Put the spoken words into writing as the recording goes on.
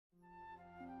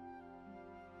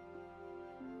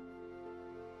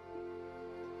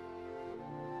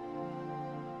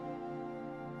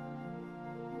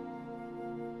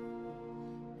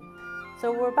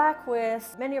So we're back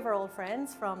with many of our old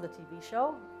friends from the TV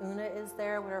show. Oona is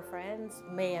there with her friends,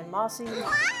 May and Mossy.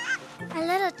 A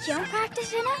little jump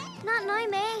practice, you know? Not now,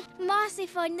 May. Mossy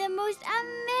found the most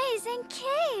amazing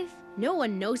cave. No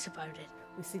one knows about it.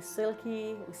 We see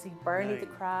Silky, we see Bernie the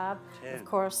crab. Of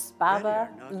course, Baba,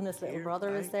 Oona's little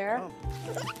brother, is there.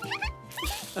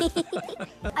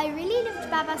 I really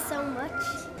loved Baba so much.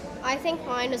 I think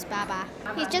mine was Baba.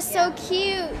 He's just so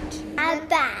cute.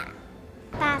 Baba.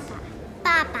 Baba.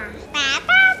 Baba.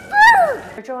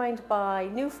 Baba. We're joined by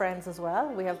new friends as well.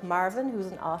 We have Marvin, who's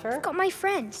an otter. I've got my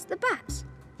friends, the bats,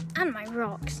 and my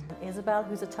rocks. Isabelle,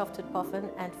 who's a tufted puffin,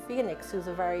 and Phoenix, who's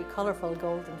a very colourful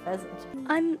golden pheasant.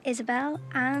 I'm Isabelle,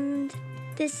 and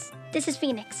this is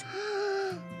Phoenix.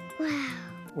 Wow.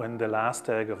 When the last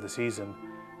egg of the season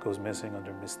goes missing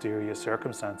under mysterious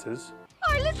circumstances,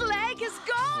 Our little egg is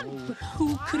gone!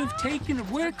 Who could have taken it?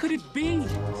 Where could it be?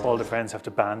 all the friends have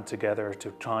to band together to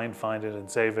try and find it and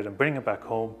save it and bring it back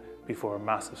home before a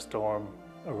massive storm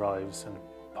arrives and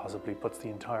possibly puts the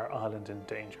entire island in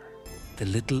danger. The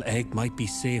little egg might be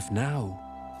safe now,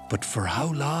 but for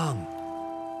how long?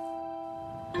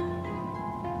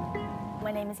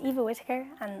 My name is Eva Whittaker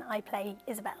and I play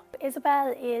Isabelle.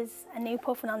 Isabelle is a new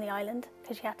puffin on the island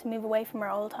because she had to move away from her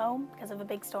old home because of a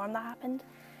big storm that happened.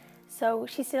 So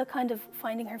she's still kind of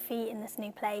finding her feet in this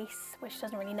new place where she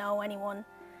doesn't really know anyone,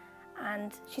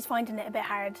 and she's finding it a bit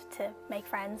hard to make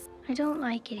friends. I don't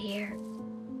like it here.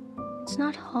 It's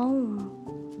not home.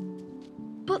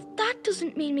 But that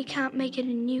doesn't mean we can't make it a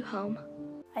new home.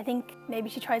 I think maybe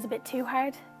she tries a bit too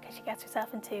hard because she gets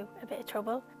herself into a bit of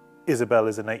trouble. Isabelle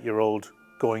is an 8-year-old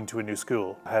going to a new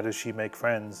school. How does she make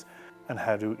friends? And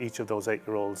how do each of those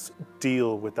 8-year-olds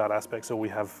deal with that aspect? So we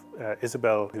have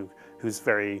Isabelle, who's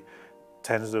very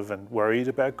tentative and worried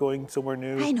about going somewhere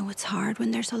new. I know it's hard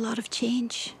when there's a lot of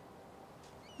change.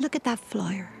 Look at that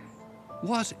flyer.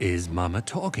 What is Mama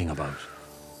talking about?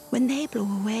 When they blow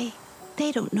away,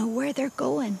 they don't know where they're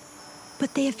going,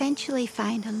 but they eventually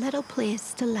find a little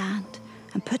place to land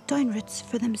and put down roots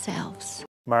for themselves.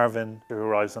 Marvin, who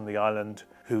arrives on the island,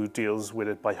 who deals with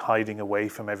it by hiding away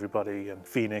from everybody, and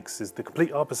Phoenix is the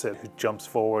complete opposite, who jumps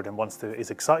forward and is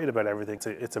excited about everything.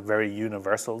 It's a very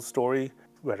universal story,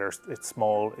 whether it's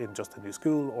small in just a new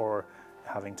school or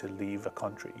having to leave a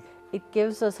country. It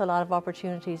gives us a lot of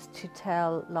opportunities to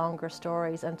tell longer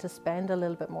stories and to spend a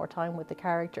little bit more time with the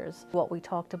characters. What we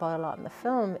talked about a lot in the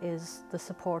film is the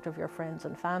support of your friends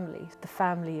and family. The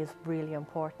family is really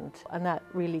important, and that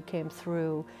really came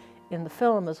through in the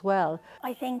film as well.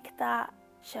 I think that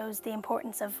shows the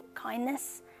importance of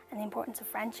kindness and the importance of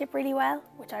friendship really well,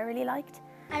 which I really liked.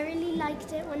 I really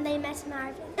liked it when they met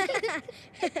Marvin.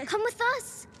 Come with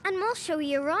us and we'll show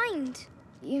you around.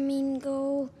 You mean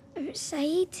go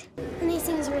outside? And he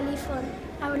seems really fun.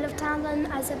 I would love to have him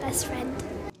as a best friend.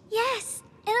 Yes,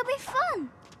 it'll be fun.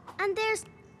 And there's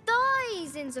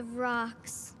thousands of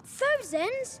rocks.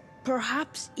 Thousands?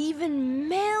 Perhaps even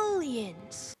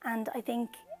millions. And I think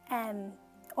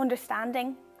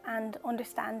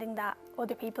understanding that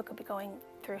other people could be going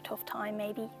through a tough time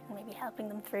maybe, and maybe helping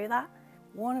them through that.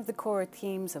 One of the core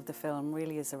themes of the film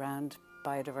really is around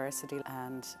biodiversity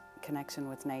and connection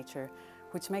with nature,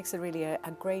 which makes it really a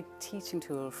great teaching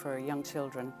tool for young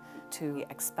children. To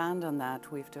expand on that,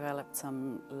 we've developed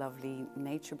some lovely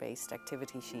nature-based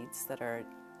activity sheets that are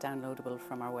downloadable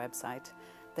from our website.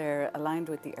 They're aligned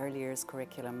with the early years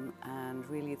curriculum and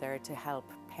really there to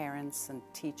help parents and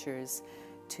teachers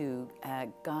to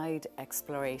guide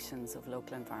explorations of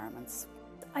local environments.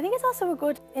 I think it's also a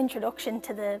good introduction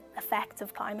to the effects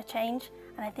of climate change,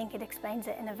 and I think it explains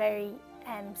it in a very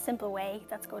simple way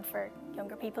that's good for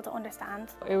younger people to understand.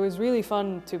 It was really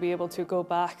fun to be able to go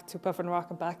back to Puffin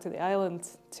Rock and back to the island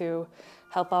to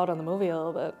help out on the movie a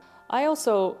little bit. I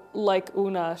also like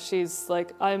Oona. She's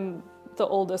like, I'm the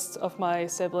oldest of my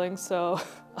siblings, so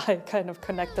I kind of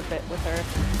connect a bit with her.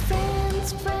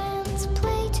 Friends, friends,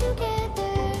 play together.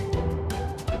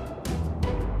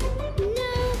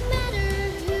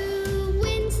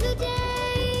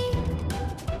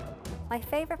 My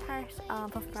favourite part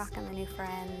of Puffin Rock and the New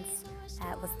Friends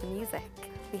was the music.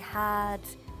 We had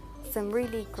some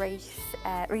really great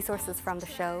resources from the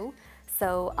show.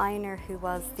 So Einar, who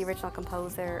was the original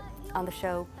composer on the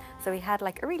show, so we had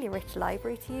like a really rich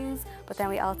library to use, but then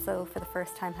we also, for the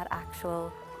first time, had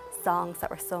actual songs that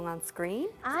were sung on screen.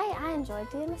 I enjoyed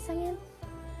doing the singing,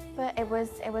 but it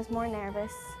was more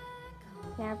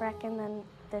nerve-wracking than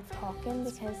the talking,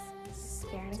 because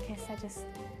scared in case I just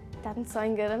didn't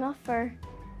sound good enough or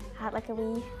had like a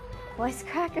wee voice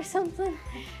crack or something.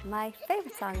 My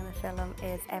favourite song in the film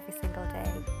is Every Single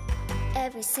Day.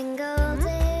 Every single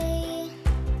day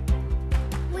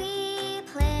we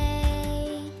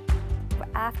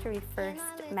after we first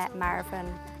met Marvin,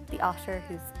 the otter,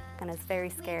 who's kind of very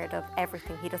scared of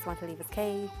everything. He doesn't want to leave his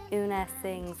cave. Oona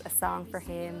sings a song for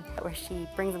him where she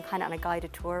brings him kind of on a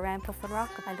guided tour around Puffin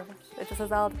Rock. I love it. It just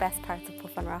has all the best parts of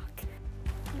Puffin Rock.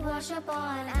 Wash up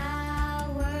on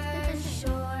our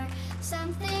shore,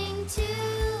 something to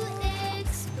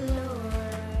explore.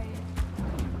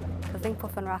 I think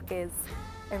Puffin Rock is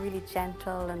a really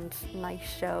gentle and nice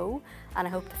show, and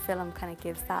I hope the film kind of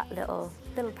gives that little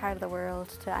part of the world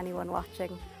to anyone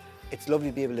watching. It's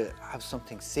lovely to be able to have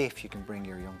something safe you can bring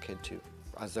your young kid to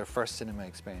as their first cinema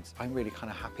experience. I'm really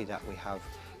kind of happy that we have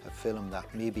a film that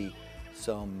maybe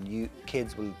some new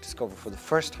kids will discover for the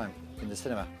first time in the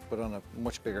cinema, but on a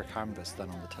much bigger canvas than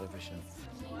on the television.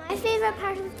 My favourite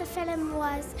part of the film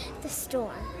was the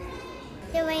storm.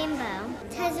 The rainbow,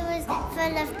 because it was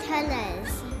full of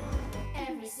colours.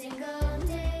 Every single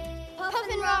day.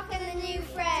 Puffin Rock and the new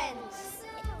friends.